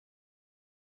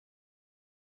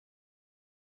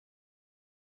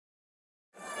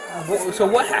So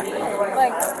what happened?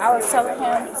 Like, I was telling him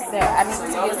that I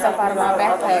needed to get stuff out of my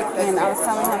backpack, and I was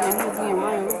telling him that he was being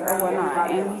rude or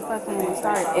whatnot, and he fucking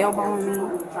started elbowing me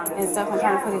and stuff and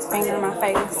trying to put his finger in my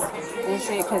face and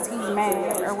shit because he's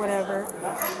mad or whatever.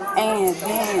 And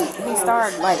then he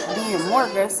started, like, being more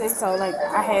aggressive, so, like,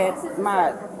 I had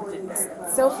my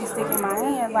selfie stick in my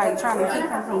hand, like trying to keep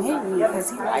him from hitting me because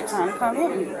he like trying to come hit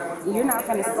me. You're not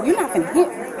gonna hit me.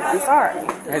 I'm sorry.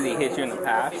 Has he hit you in the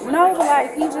past? No, but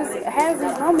like he just has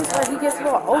these moments where he gets a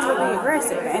little overly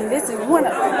aggressive, and this is one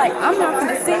of them. Like I'm not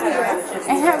gonna sit here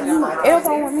and have you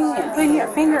elbowing me and putting your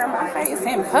finger in my face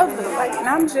in public. Like, and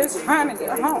I'm just trying to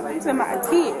get home to my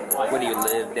kids. Where do you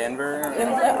live? Denver?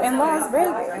 In Las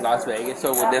Vegas. Las Vegas.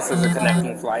 So this is a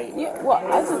connecting flight. Yeah. Well,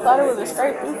 I just thought it was a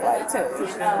straight through flight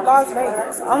to Las Vegas.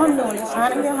 All I'm doing is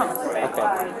trying to get home.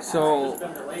 Okay, so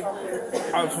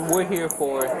we're here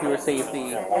for your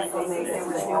safety,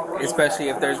 especially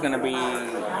if there's going to be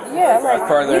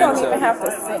further. You don't even have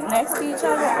to sit next to each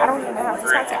other. I don't even have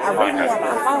to talk to you. I really want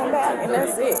my phone back, and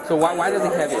that's it. So why does he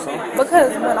have your phone?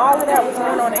 Because when all of that was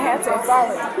going on, it had to fall.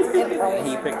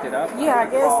 He picked it up? Yeah, I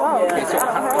guess so. Okay, so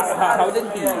how did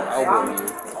he elbow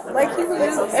you? Like he was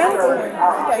just elbowing.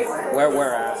 Like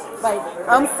where at? Like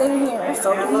I'm sitting here,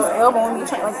 so he's elbowing me,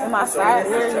 like in my side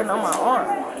area and on my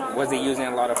arm. Was he using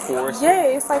a lot of force? Yeah,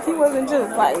 it's like he wasn't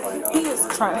just like he was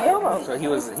trying to elbow. So he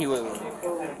was.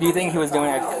 Do you think he was doing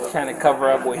it trying to cover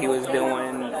up what he was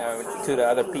doing to the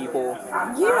other people?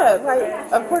 Yeah,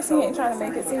 like of course he ain't trying to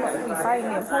make it seem like we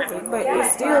fighting in public, but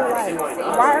it's still like,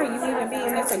 why are you even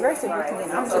being this aggressive with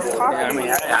me? I'm just talking. Yeah, I mean,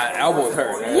 I elbowed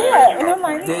her. Yeah, and I'm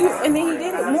like, and then he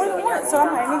did it more than once. So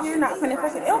I'm like, nigga, you're not gonna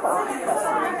fucking elbow me.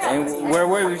 And where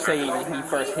would you say he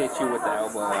first hit you with the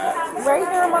elbow at? Right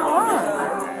here on my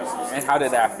arm. And how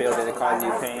did that feel? Did it cause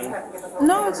you pain?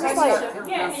 No, it's just like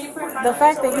the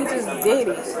fact that he just did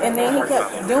it, and then he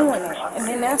kept doing it, and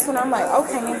then that's when I'm like,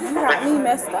 okay, nigga, you got me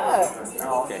messed up.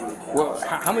 Okay. Well,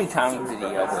 how many times did he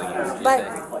elbow you? Like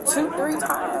 2-3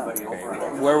 times.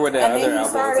 Okay. Where were the other elbows? And then he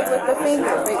started with the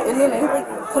finger, and then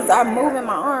because I'm moving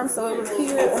my arm, so it was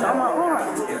here and on my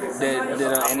arm.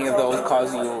 Did any of those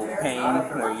cause you pain,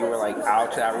 where you were like,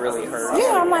 ouch, that really hurt?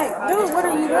 Yeah, I'm like, dude, what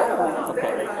are you doing?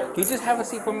 Okay. Can you just have a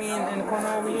seat for me in the corner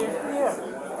over here?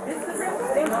 Yeah.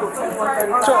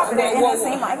 So, it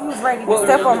seemed like he was ready to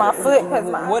step on my foot.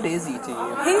 What is he to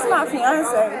you? He's my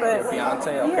fiance, but...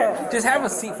 Fiance, okay. Yeah. Just have a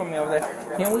seat for me over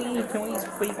there. Can we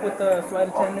speak with the flight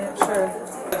attendant? Sure.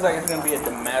 Looks like it's going to be a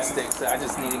domestic, so I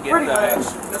just need to get Pretty much.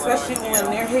 Especially when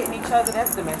they're hitting each other,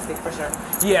 that's domestic for sure.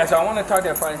 Yeah, so I want to talk to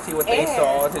the flight and see what they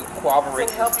saw to cooperate.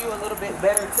 To help you a little bit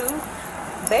better too,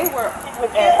 they were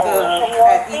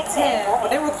at E10, but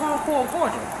they were calm, cool, and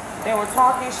cordial. They were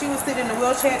talking, she was sitting in the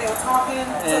wheelchair, they were talking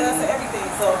to us and everything.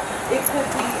 So it could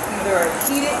be either a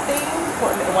heated thing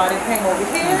while they came over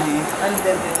here, and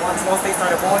then once they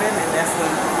started boarding, and that's when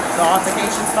the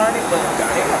altercation started. But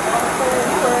they were calm, cool, and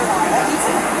we were at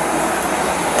E10.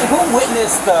 And who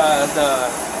witnessed the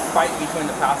fight between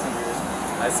the passengers?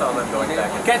 I saw them going back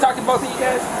and Can I talk to both of you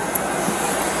guys?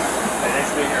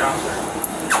 Nice being your officer.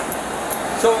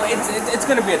 So it's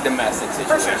going to be a domestic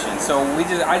situation. So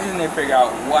I just need to figure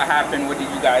out what happened. What did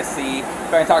you guys see?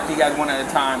 If I can talk to you guys one at a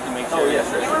time to make sure. Oh, yes,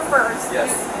 sure. You were first. Yes.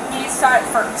 You saw it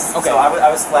first. Okay. So I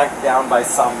was flagged down by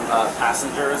some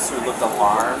passengers who looked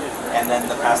alarmed, and then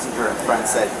the passenger in front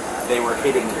said they were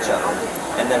hitting each other.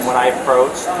 And then when I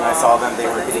approached and I saw them, they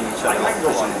were hitting each other, like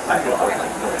pushing back and forth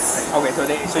like this. Okay,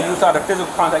 so you saw the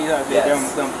physical contact, you saw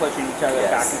them pushing each other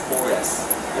back and forth. Yes.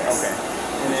 Okay.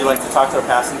 Would you like to talk to a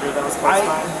passenger that was close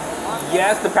by?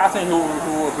 Yes, the passenger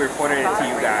who reported it to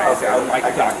you guys. Okay. I would like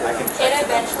to talk to them. It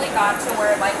eventually got to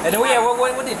where, like... And then,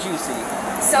 what did you see?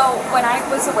 So, when I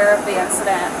was aware of the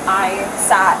incident, I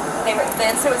sat... the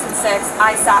incident was in 6.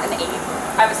 I sat in 8.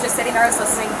 I was just sitting there, I was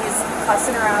listening. He's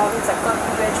cussing her out. He's like, fuck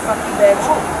you, bitch.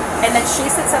 And then she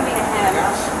said something to him,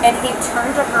 and he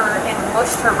turned to her and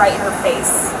mushed her right in her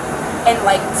face. And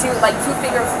two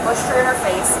fingers pushed her in her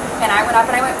face, and I went up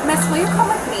and I went, Miss, will you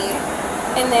come with me?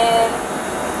 And then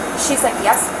she's like,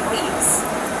 yes, please.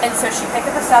 And so she picked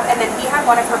up her stuff, and then he had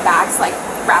one of her bags like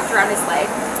wrapped around his leg,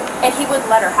 and he wouldn't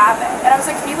let her have it. And I was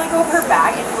like, can you let go of her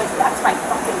bag? And he went, that's my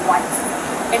fucking wife.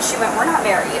 And she went, we're not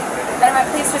married. And I went,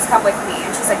 please just come with me.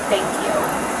 And she's like, thank you.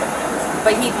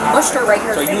 But he mushed her right in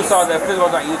her face. So you saw the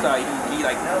physical contact, you saw he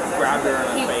like grabbed her in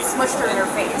her face. He smushed her in her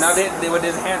face. Now would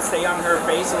his hand stay on her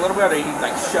face a little bit, or did he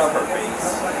like shove her face?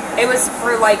 It was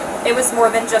it was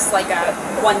more than just like a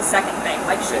 1 second thing.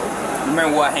 Like she.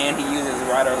 Remember what hand he uses,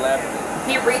 right or left?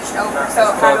 He reached over,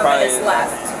 so it had been his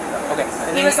left. Okay.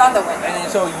 He was on the window. And then,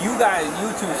 so you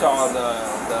two saw the.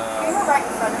 We were right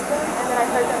in front of them, and then I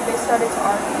heard them. They started to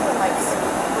argue and like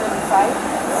really fight,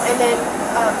 and then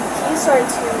he started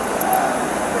to.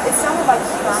 It sounded like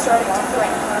he was starting to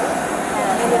threaten her,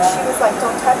 and then she was like,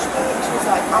 "Don't touch me," and she was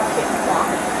like, "I'll hit you off."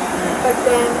 But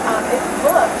then it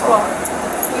looked well.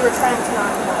 We were trying to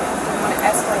not, didn't want to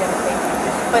escalate everything,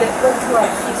 but it looked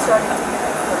like he started to hit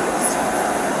her first,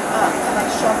 and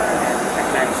like shove her,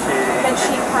 and then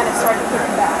she kind of started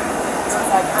hitting back. So I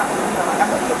was like, I'm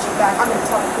gonna hit you back. I'm gonna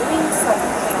tell the police, like,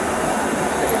 you can't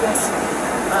do this.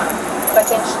 But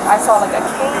then I saw like a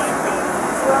cane being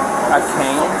thrown. A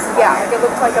cane? Yeah, like it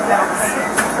looked like a metal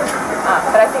cane.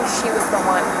 But I think she was the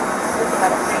one with the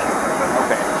metal cane.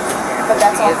 Okay. But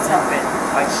that's all it's telling.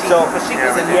 Like she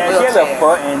was in the Yeah, she has a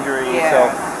foot injury. Yeah.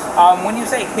 So, when you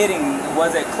say hitting,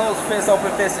 was it close fist,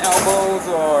 open fist, elbows,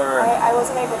 or? I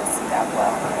wasn't able to see that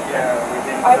well. Yeah, we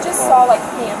didn't. I just saw like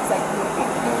hands like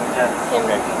moving. Him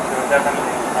Okay. moving.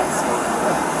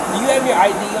 Do you have your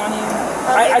ID on you?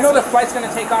 I know the flight's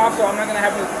gonna take off, so I'm not gonna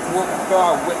have you fill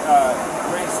out a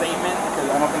written statement because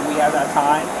I don't think we have that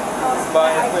time.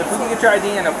 But if we can get your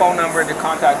ID and a phone number to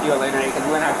contact you at a later date, because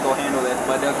we're gonna have to go handle this.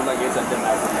 But it doesn't look like it's a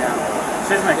domestic.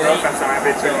 She's my girlfriend, so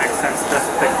maybe it makes sense just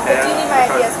to pick But do you need my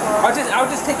ID as well?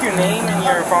 I'll just take your name and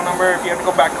your phone number if you have to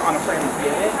go back on a plane and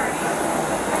get it.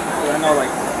 So I know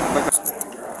like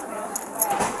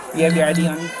you have your ID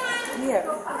on you? Yeah.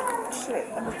 Shit.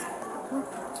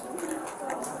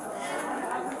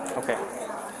 Okay.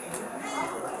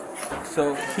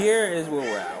 So here is where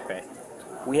we're at, okay?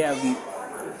 We have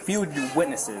few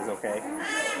witnesses, okay?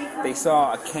 They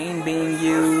saw a cane being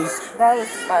used. That was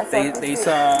my They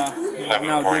saw.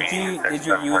 Now, did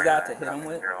you use that to hit him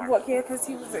with? What, yeah, because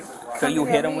he was So you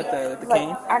hit him with the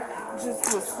cane? I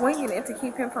just was swinging it to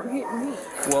keep him from hitting me.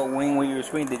 Well, when you were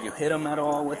swinging, did you hit him at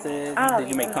all with it? Did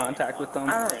you make contact with them?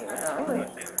 I don't even know.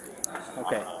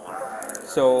 Okay.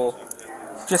 So,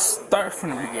 just start from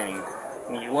the beginning.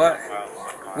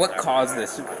 What caused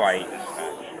this fight?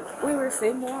 We were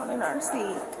sitting down in our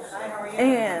seat,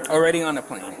 and Already on the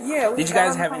plane? yeah. Did you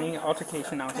guys have any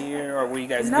altercation out here, or were you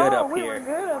guys good up we here? were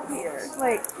good up here.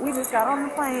 Like, we just got on the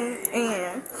plane,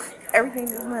 and everything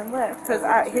just went left. Because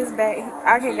his bag,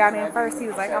 I had got in first. He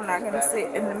was like, I'm not going to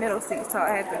sit in the middle seat. So I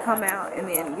had to come out and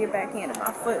then get back in, and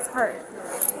my foot's hurt.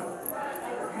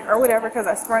 Or whatever, because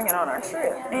I sprung it on our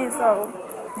trip. And so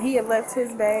he had left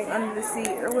his bag under the seat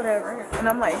or whatever. And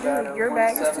I'm like, dude, your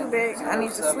bag is too big. I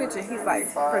need to switch it. He's like,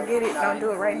 forget it. Don't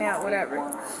do it right now, whatever.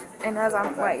 And as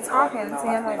I'm like talking to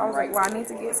him, like, I was like, well, I need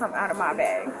to get something out of my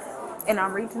bag. And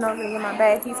I'm reaching over to get my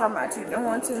bag. He's talking about you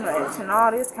doing too much and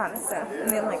all this kind of stuff. And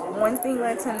then like one thing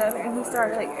led to another, and he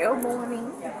started like elbowing me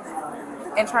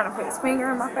and trying to put his finger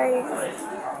in my face.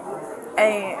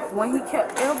 And when he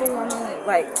kept elbowing me,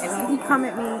 like, and when he come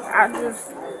at me, I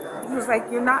just was like,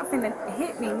 you're not finna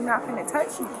hit me. You're not finna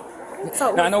touch me.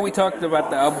 So Now, I know we talked about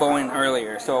the elbowing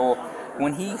earlier. So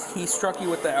when he struck you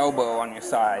with the elbow on your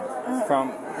side,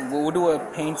 we'll do a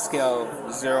pain scale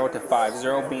of 0 to 5.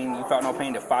 0 being you felt no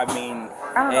pain, to 5 being.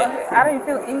 I don't know. I didn't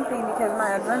feel anything because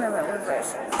my adrenaline was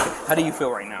rushing. How do you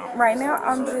feel right now? Right now,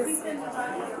 I'm just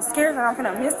scared that I'm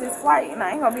gonna miss this flight and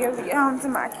I ain't gonna be able to get home to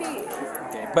my kids.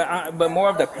 Okay, but more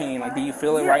of the pain. Like, do you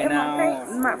feel it right now?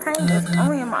 My pain is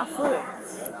only in my foot,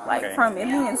 like from it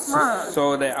being sprung.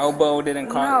 So the elbow didn't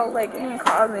cause. No, like it didn't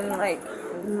cause any like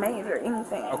major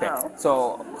anything. Okay. No.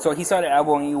 So he started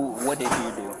elbowing you. What did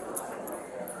you do?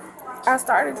 I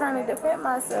started trying to defend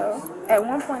myself. At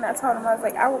one point, I told him, I was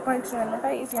like, I will punch you in the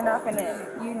face. You're not gonna,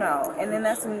 And then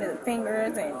that's when the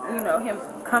fingers and, him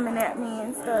coming at me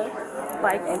and stuff.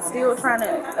 Like, and still trying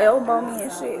to elbow me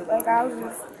and shit. Like, I was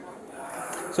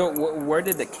just. So where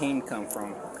did the cane come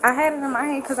from? I had it in my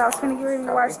hand because I was finna get ready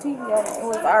to watch TV on it. It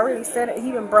was already set up.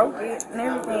 He done broke it and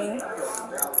everything.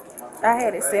 I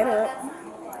had it set up.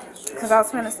 Because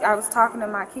I was talking to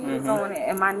my kids on it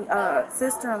and my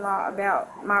sister-in-law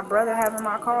about my brother having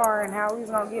my car and how he was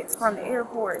going to get from the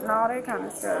airport and all that kind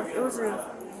of stuff. It was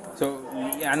just... So,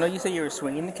 I know you said you were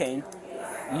swinging the cane.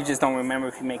 You just don't remember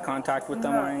if you made contact with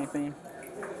them or anything?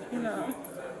 No.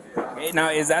 Now,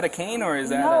 is that a cane or is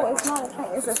that No, it's not a cane.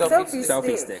 It's a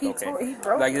selfie stick. He He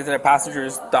broke like, it. the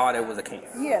passengers thought it was a cane.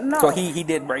 Yeah, no. So he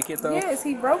did break it, though? Yes,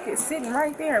 he broke it sitting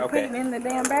right there and put it in the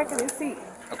damn back of the seat.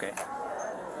 Okay.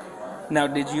 Now,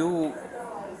 do you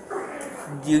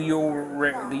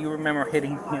remember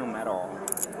hitting him at all?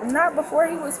 Not before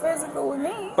he was physical with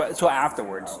me. But so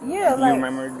afterwards, Yeah, do you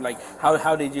remember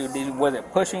how did you was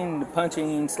it pushing,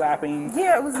 punching, slapping?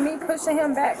 Yeah, it was me pushing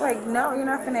him back. Like, no, you're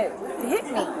not gonna hit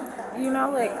me.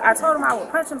 Like I told him I would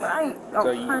punch him, but I ain't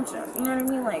gonna punch him. You know what I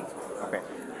mean? Like, okay.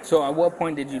 So at what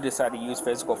point did you decide to use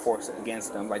physical force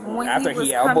against him? Like When after he was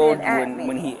he elbowed coming at me.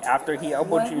 when he after he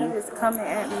elbowed When you? he was coming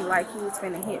at me like he was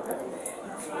finna hit me.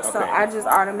 So Okay. I just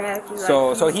automatically like,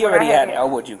 So he what I already had had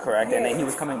elbowed you, correct? And then he Yes.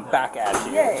 was coming back at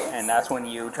you. Yes. And that's when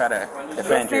you try to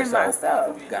defend yourself.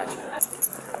 myself. Gotcha.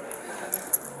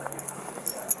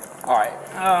 All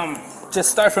right. Just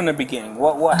start from the beginning.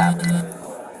 What happened?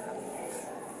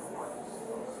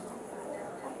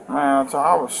 Man, so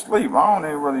I was asleep. I don't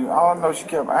even really, all I know she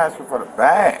kept asking for the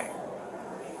bag.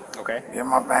 Okay. Get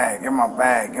my bag, get my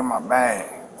bag, get my bag.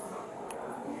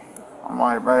 I'm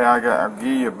like, babe, I'll give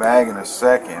you a bag in a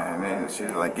second. And then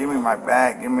she's like, give me my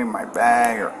bag, give me my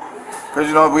bag. Because,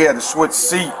 you know, we had to switch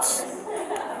seats.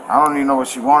 I don't even know what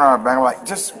she wanted out of the bag. I'm like,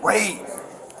 just wait.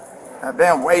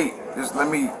 Goddamn, wait. Just let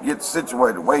me get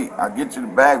situated. Wait. I'll get you the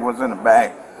bag. What's in the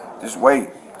bag? Just wait.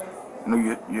 You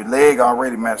know, your leg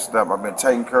already messed up. I've been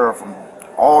taking care of from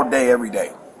all day, every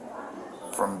day.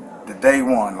 From the day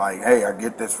one, like, hey, I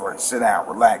get this for you. Sit down,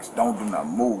 relax, don't do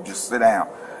nothing, move, just sit down.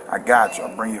 I got you.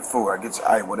 I'll bring you food. I get you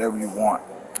ice, whatever you want.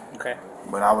 Okay.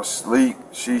 But I was asleep.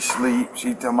 She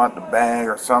talking about the bag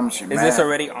or something. She Is mad. this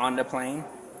already on the plane?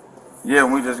 Yeah,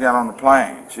 we just got on the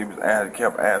plane. She was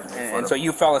kept asking me for And the. so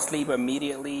you fell asleep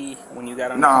immediately when you got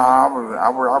on the Nah, plane?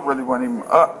 I really wasn't even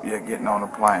up yet getting on the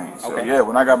plane. So Okay. yeah,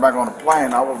 when I got back on the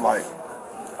plane, I was like,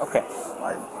 Okay.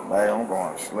 babe, I'm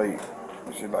going to sleep.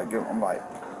 And she's like, I'm like,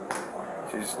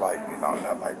 she's like, you know,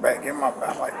 not like, babe, give me my bag.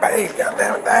 I'm like, babe,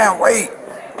 goddamn, damn, wait.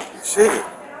 Shit.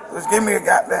 Just give me a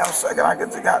goddamn second. I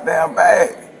get the goddamn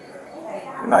bag.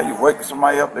 You know, you waking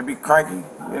somebody up, they be cranky,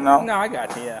 you know? No, I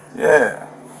got you, yeah. Yeah.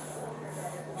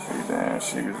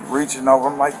 She was reaching over.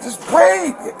 I'm like, just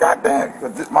wait. Goddamn.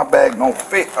 Because my bag don't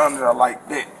fit under her like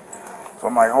that. So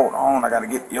I'm like, hold on. I got to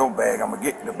get your bag. I'm going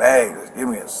to get you the bag. Just give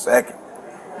me a second.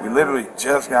 We literally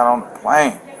just got on the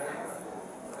plane.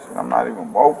 See, I'm not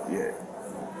even woke yet.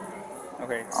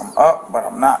 Okay. I'm up, but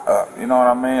I'm not up. You know what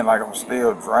I mean? Like, I'm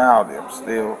still drowsy. I'm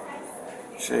still,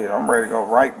 shit, I'm ready to go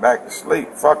right back to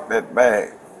sleep. Fuck that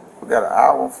bag. We got an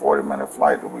hour and 40-minute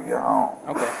flight till we get home.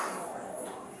 Okay.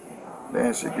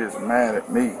 Then she gets mad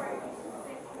at me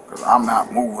because I'm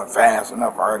not moving fast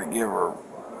enough for her to give her.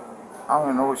 I don't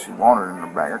even know what she wanted in the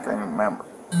bag. I can't even remember.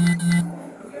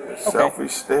 The selfie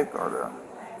stick or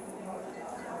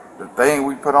the thing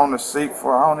we put on the seat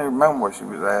for. I don't even remember what she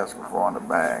was asking for in the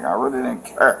bag. I really didn't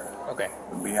care. Okay.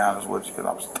 To be honest with you, because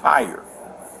I was tired.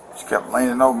 She kept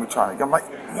leaning over me trying to get. I'm like,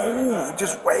 move,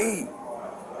 just wait.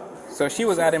 So she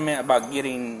was adamant about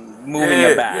moving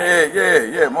your bag.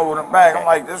 Yeah, moving the bag. I'm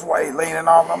like, this way, leaning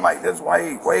off. I'm like, this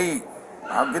way, wait.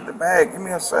 I'll get the bag. Give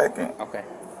me a second. Okay.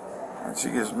 And she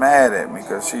gets mad at me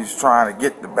because she's trying to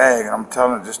get the bag, and I'm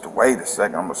telling her just to wait a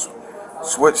second. I'm gonna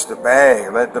switch the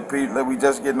bag. Let we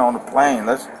just getting on the plane.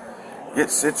 Let's get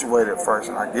situated first,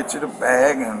 and I get you the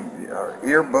bag and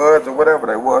earbuds or whatever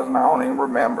they was, and I don't even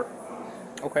remember.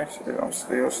 Okay. Shit, I'm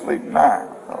still asleep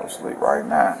now. I'm asleep right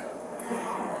now.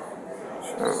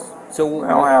 Sure. So we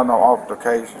don't have no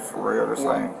altercations for real. The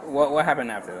same. What happened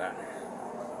after that?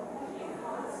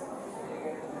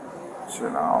 Shit,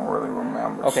 I don't really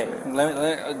remember. Okay,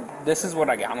 shit. this is what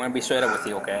I got. I'm gonna be straight up with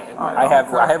you, okay? I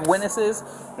I have witnesses,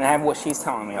 and I have what she's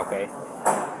telling me, okay?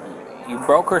 You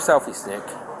broke her selfie stick.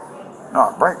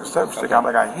 No, I break the selfie stick. I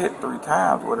think I hit 3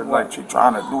 times with it. Like she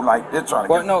trying to do like this, trying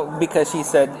to. Well, no, because she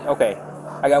said, okay,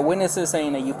 I got witnesses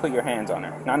saying that you put your hands on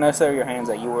her, not necessarily your hands,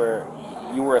 that you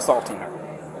were assaulting her.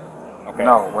 Okay.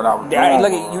 No, what I was doing.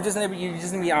 Look, you just need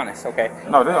to be honest, okay?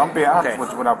 No, I'm being honest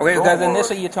with you. What I was doing. Okay, because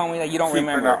initially you told me that you don't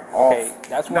remember. Okay,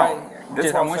 that's why.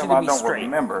 This I want you to be don't straight.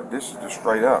 Remember, this is just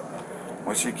straight up.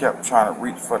 When she kept trying to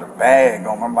reach for the bag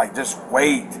on me, I'm like, just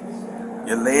wait.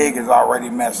 Your leg is already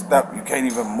messed up. You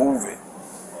can't even move it.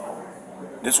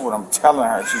 This is what I'm telling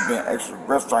her. She's being extra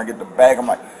aggressive trying to get the bag. I'm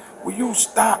like, will you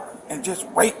stop and just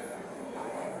wait?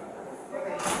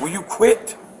 Will you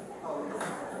quit?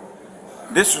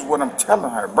 This is what I'm telling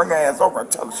her. Bring her ass over. I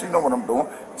tell her she know what I'm doing.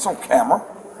 It's on camera.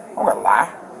 I'm gonna lie.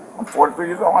 I'm 43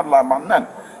 years old. I don't lie about nothing.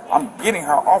 I'm getting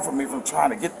her off of me from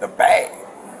trying to get the bag.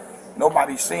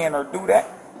 Nobody's seeing her do that.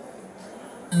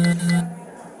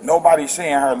 Nobody's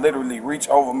seeing her literally reach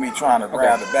over me trying to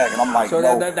grab the bag, and I'm like, so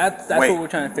no, that's wait. what we're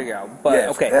trying to figure out. But yes,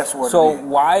 okay, that's what so it is.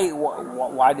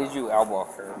 why did you elbow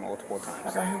her multiple times?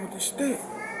 I got hit with the stick.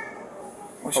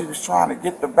 When she was trying to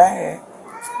get the bag,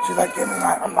 she's like, give me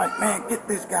my. I'm like, man, get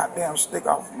this goddamn stick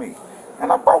off of me,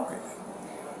 and I broke it.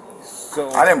 So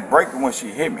I didn't break it when she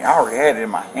hit me. I already had it in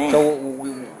my hand.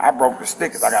 So I broke the stick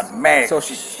because I got mad. So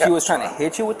she was trying to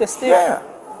hit you with the stick? Yeah.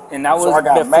 And that was So I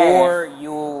got before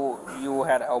you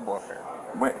had elbowed her?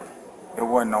 It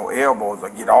wasn't no elbows or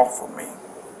get off of me.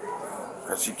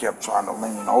 Because she kept trying to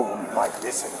lean over me like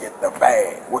this and get the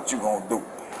bag. What you gonna do?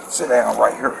 Sit down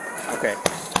right here. Okay.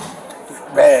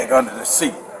 Bag under the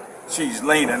seat. She's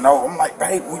leaning over. I'm like,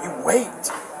 babe, will you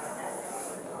wait?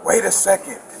 Wait a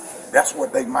second. That's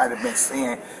what they might have been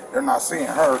seeing. They're not seeing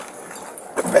her.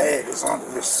 The bag is under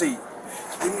the seat.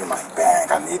 Give me my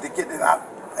bag. I need to get it out.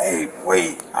 Hey,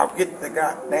 wait. I'll get the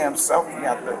goddamn selfie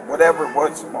out there. Whatever it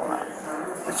was you want.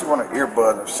 Did you want an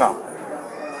earbud or something?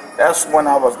 That's when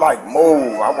I was like,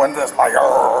 move. I wasn't just like,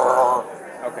 argh.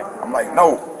 Okay. I'm like,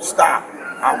 no, stop.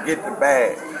 I'll get the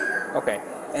bag. Okay.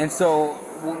 And so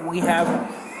we have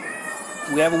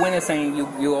a witness saying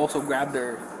you also grabbed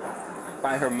her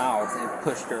by her mouth and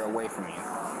pushed her away from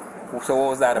you. So what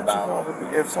was that about?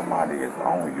 If somebody is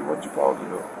on you, what you supposed to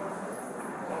do?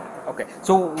 Okay.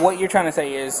 So what you're trying to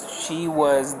say is she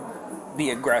was the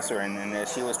aggressor in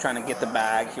this. She was trying to get the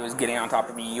bag. She was getting on top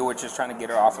of you. You were just trying to get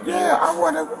her off of you. Yeah,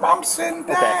 I'm sitting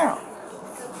down. Okay.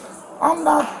 I'm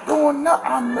not doing nothing.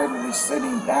 I'm literally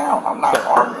sitting down. I'm not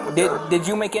arguing. Did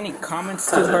you make any comments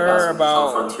to her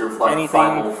about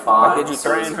anything? Like, did you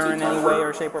threaten her in any way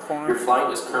or shape or form? Your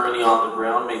flight is currently on the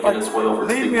ground, making its way over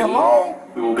to the leave me alone.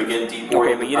 We will begin deboarding.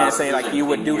 Okay, but you didn't say like you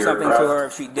would do something to her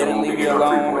if she didn't leave you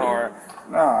alone, or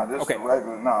nah, just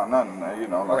regular, nothing. You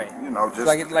know, like okay. You know, just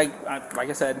like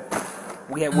I said,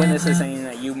 we have witnesses saying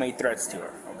that you made threats to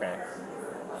her. Okay.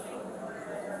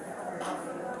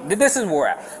 This is where we're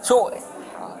at. So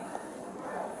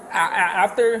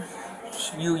after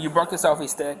you broke the selfie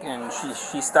stick and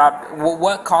she stopped,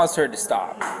 what caused her to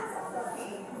stop?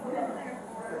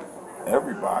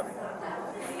 Everybody.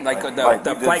 Like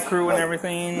the flight crew and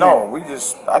everything? No,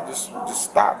 I just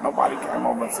stopped. Nobody came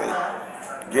over and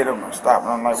said, get him and stop. And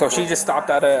I'm like, so she just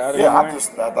stopped out of yeah, nowhere?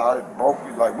 I thought it broke.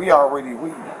 Like, we've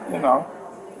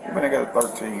been together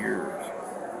 13 years.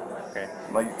 Okay.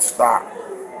 Like, stop.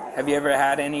 Have you ever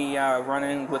had any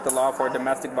run-in with the law for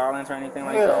domestic violence or anything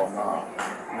like that? No.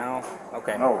 No?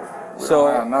 Okay. No. So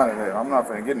don't have none of that. I'm not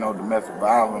finna get no domestic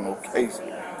violence, no case.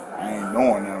 I ain't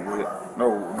doing that with it.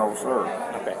 No, sir.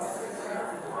 Okay.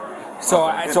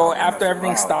 So after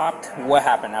everything stopped, what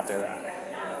happened after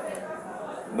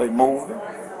that? They moved it.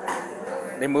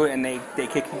 They moved and they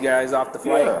kicked you guys off the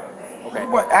flight? Yeah. Okay.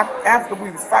 But after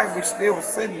we was fighting, we still was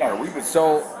sitting there. We was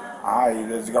so. You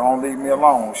just gonna leave me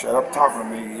alone. Shut up talking to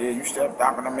me. Yeah, you stop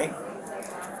talking to me.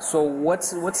 So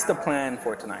what's the plan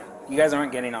for tonight? You guys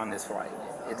aren't getting on this flight.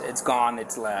 It's gone.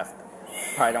 It's left.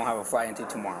 Probably don't have a flight until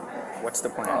tomorrow. What's the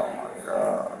plan? Oh my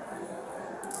God.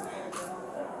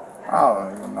 I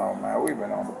don't even know, man. We've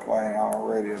been on the plane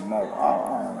already enough. I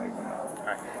don't even know. All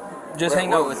right. Just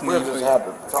hang out with me. We'll just have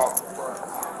to talk.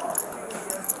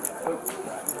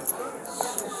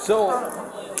 So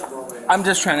I'm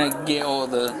just trying to get all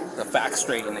the facts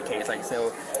straight in the case. Like,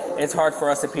 so it's hard for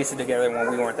us to piece it together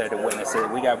when we weren't there to witness it.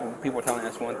 We got people telling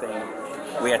us one thing.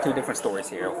 We had two different stories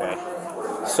here, okay?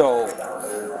 So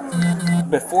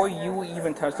before you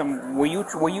even touched him, were you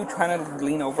trying to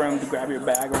lean over him to grab your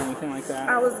bag or anything like that?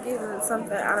 I was getting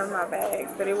something out of my bag,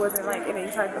 but it wasn't like in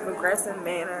any type of aggressive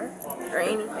manner or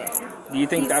anything. Do you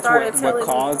think that's what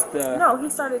caused the... No, he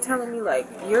started telling me, like,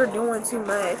 you're doing too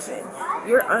much and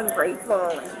you're ungrateful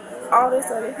and all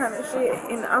this other kind of shit.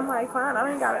 And I'm like, fine, I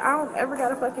don't ever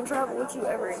gotta fucking travel with you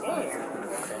ever again.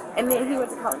 And then he went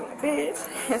to call me a bitch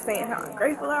and saying how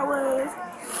ungrateful I was.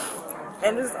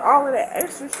 And just all of that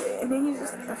extra shit. And then he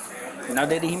just... Now,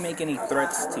 did he make any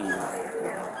threats to you?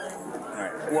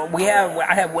 Alright. Well,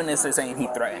 I have witnesses saying he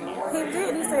threatened you. He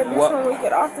did. He said, bitch, when we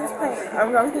get off this plane,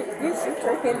 I'm going to get you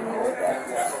for hitting me with that.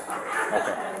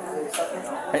 Okay.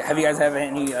 Have you guys had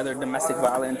any other domestic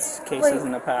violence cases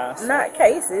in the past? Not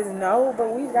cases, no,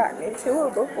 but we've gotten into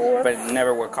it before. But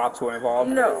never where cops were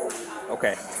involved? No.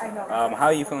 Okay. How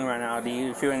are you feeling right now? Do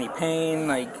you feel any pain?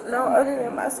 Like, no, other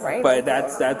than my sprain. But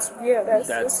that's yeah,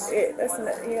 that's it. That's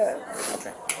not, yeah.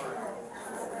 Okay.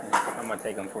 I'm gonna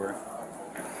take him for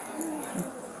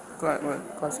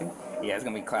Class C? Yeah, it's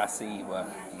gonna be Class C, but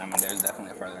I mean, there's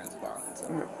definitely a furtherance of violence. So.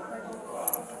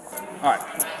 All right,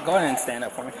 go ahead and stand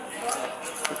up for me.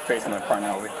 Facing my partner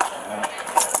over here.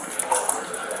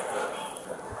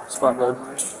 Spot load.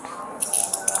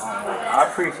 I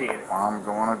appreciate it. I'm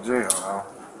going to jail, though.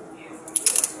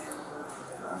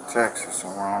 In Texas, so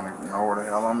I don't even know where the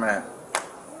hell I'm at.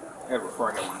 Yeah,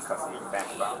 before I get one custody of back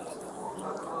violence.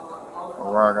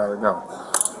 Where I gotta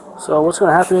go. So what's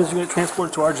going to happen is you get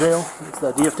transported to our jail. It's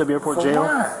the DFW Airport For jail.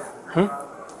 what?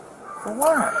 For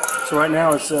what? So right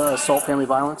now it's assault, family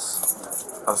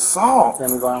violence. Assault?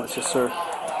 Family violence, yes, sir.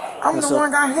 I'm the one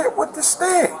got hit with the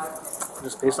stick.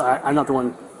 Just based on, I'm not the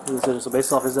one who did it. So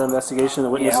based off his investigation, the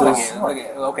witnesses.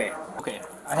 Okay.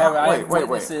 I have wait.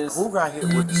 witnesses. Who got hit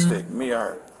with the stick? Me or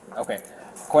her? Okay.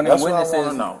 According to witnesses, what I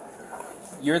want to know.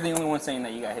 You're the only one saying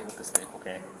that you got hit with the stick.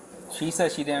 Okay. She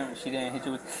says she didn't hit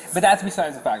you with. But that's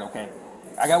besides the fact. Okay.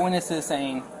 I got witnesses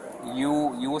saying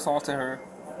you assaulted her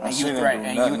and you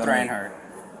threatened her.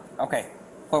 Okay.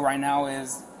 But right now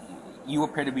is you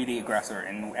appear to be the aggressor,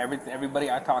 and everybody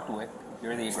I talked with,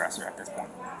 you're the aggressor at this point.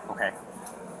 Okay.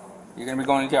 You're gonna be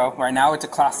going to jail. Right now, it's a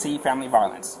Class C family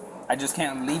violence. I just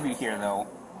can't leave you here though,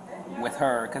 with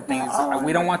her, because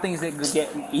we don't want things that could get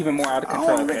even more out of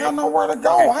control. I don't even got nowhere to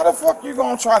go. Okay. How the fuck you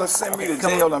gonna try to send me to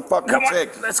jail and fucking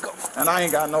Texas? Let's go. And I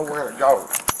ain't got nowhere to go.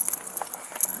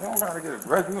 You don't gotta get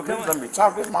aggressive. You let me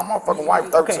talk. This is my motherfucking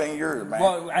wife, 13 years, man.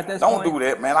 Well, at this don't point, do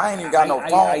that, man. I ain't even got no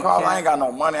phone calls. I ain't got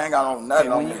no money. I ain't got no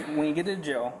nothing on me. When you get to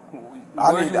jail,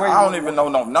 I don't even know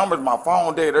no numbers. My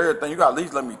phone dead, everything. You gotta at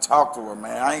least let me talk to her,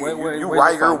 man. I ain't. You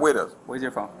right here with us. Where's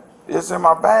your phone? It's in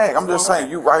my bag. I'm just saying,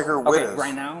 you right here with us.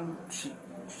 Right now,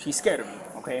 she's scared of me.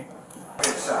 Okay.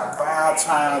 Shot 5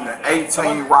 times and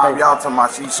 18 robbed y'all talking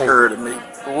about she's scared of me.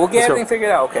 We'll get everything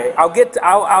figured out. Okay.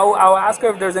 I'll ask her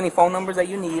if there's any phone numbers that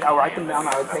you need. I'll write them down.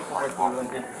 I'll take one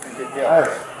with you and get jail. That's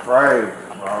crazy,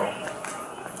 bro.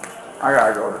 I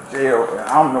gotta go to jail, and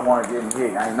I'm the one getting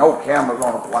hit. Ain't no cameras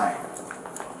on the plane.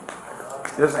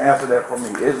 Just answer that for me.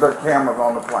 Is there cameras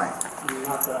on the plane?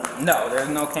 No, there's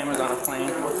no cameras on the plane.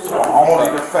 So only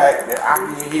the fact that I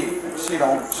get hit and she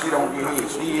don't get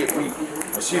hit. She hit me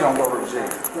and she don't go to jail.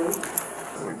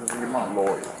 Just get my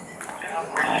lawyer.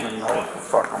 I don't even know what the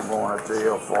fuck I'm going to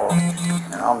jail for.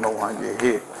 And I'm the one get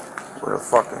hit with a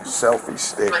fucking selfie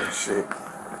stick and shit.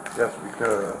 Just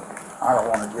because I don't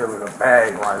want to give her the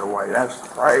bag right away. That's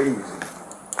crazy.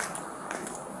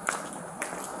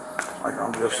 Like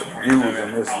I'm just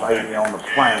abusing this lady on the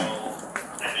plane.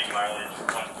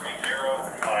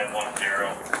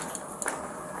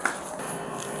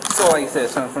 So like I said,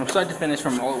 so from start to finish,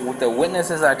 from the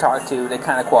witnesses I talked to, they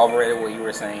kind of corroborated what you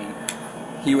were saying.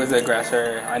 He was the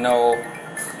aggressor. I know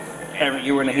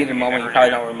you were in a heated moment. You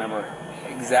probably don't remember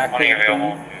exactly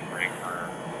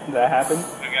that happened.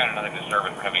 We got another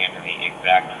disturbance coming into the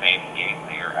exact same gate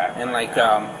that you're at. And like,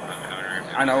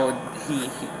 I know he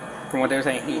from what they were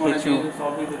saying, he hit you.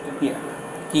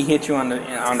 Yeah, he hit you on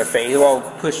the face. Well,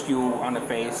 pushed you on the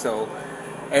face. So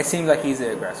it seems like he's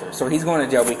the aggressor. So he's going to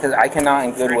jail because I cannot,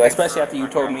 in good way, especially after you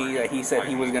told me that he said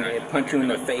he was going to punch you in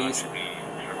the face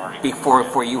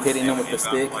before you hitting him with the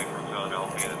stick.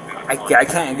 I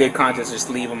can't in good conscience just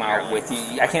leave him out with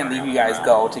you. I can't leave you guys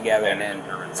go together and then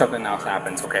something else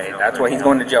happens. Okay, that's why he's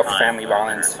going to jail for family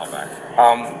violence.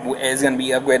 It's going to be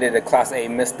upgraded to Class A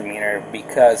misdemeanor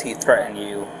because he threatened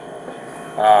you.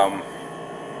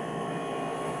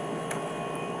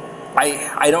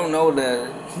 I don't know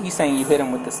he's saying you hit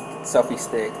him with the selfie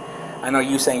stick. I know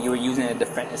you saying you were using it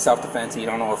in self-defense. You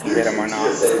don't know if you hit him or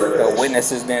not. The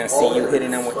witnesses didn't see you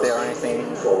hitting him with it or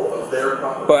anything.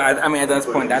 But I mean, at this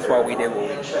point, that's why we did what we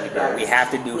did. We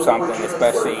have to do something,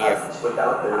 especially if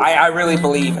I really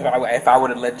believe if I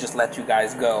would have just let you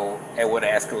guys go, it would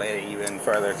have escalated even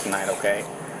further tonight. Okay.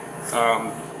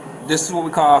 This is what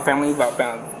we call a family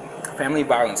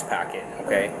violence packet.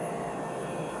 Okay.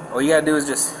 All you gotta do is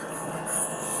just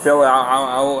fill it out.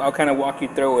 I'll kind of walk you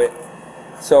through it.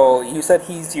 So you said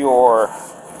he's your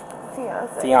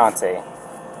fiance.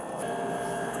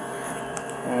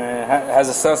 Has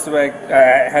a suspect?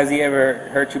 Has he ever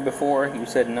hurt you before? You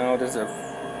said no.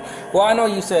 Well, I know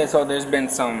you said so. There's been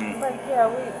some.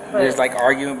 There's like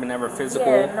arguing, but never physical.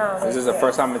 Yeah, no. This is the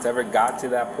first time it's ever got to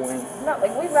that point. No,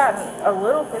 like we've gotten a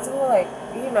little physical, like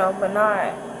but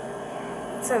not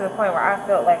to the point where I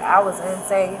felt like I was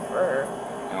unsafe or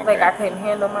like I couldn't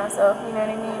handle myself. You know what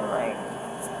I mean? Like.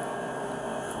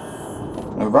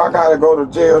 If I gotta go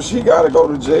to jail, she gotta go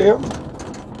to jail.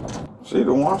 She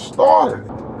the one started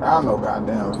it. I know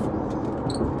goddamn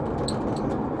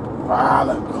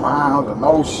violent clowns and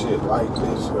no shit like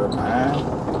this here, man.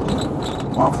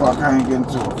 Motherfucker ain't getting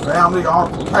to a family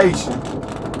altercation.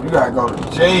 You gotta go to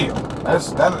jail.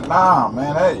 Nah,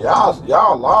 man.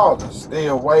 Y'all laws are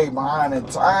still way behind in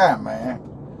time, man.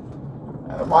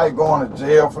 And nobody going to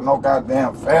jail for no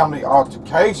goddamn family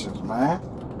altercations, man.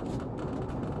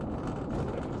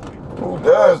 Who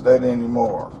does that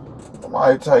anymore?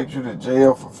 Nobody takes you to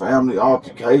jail for family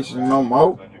altercation no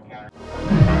more.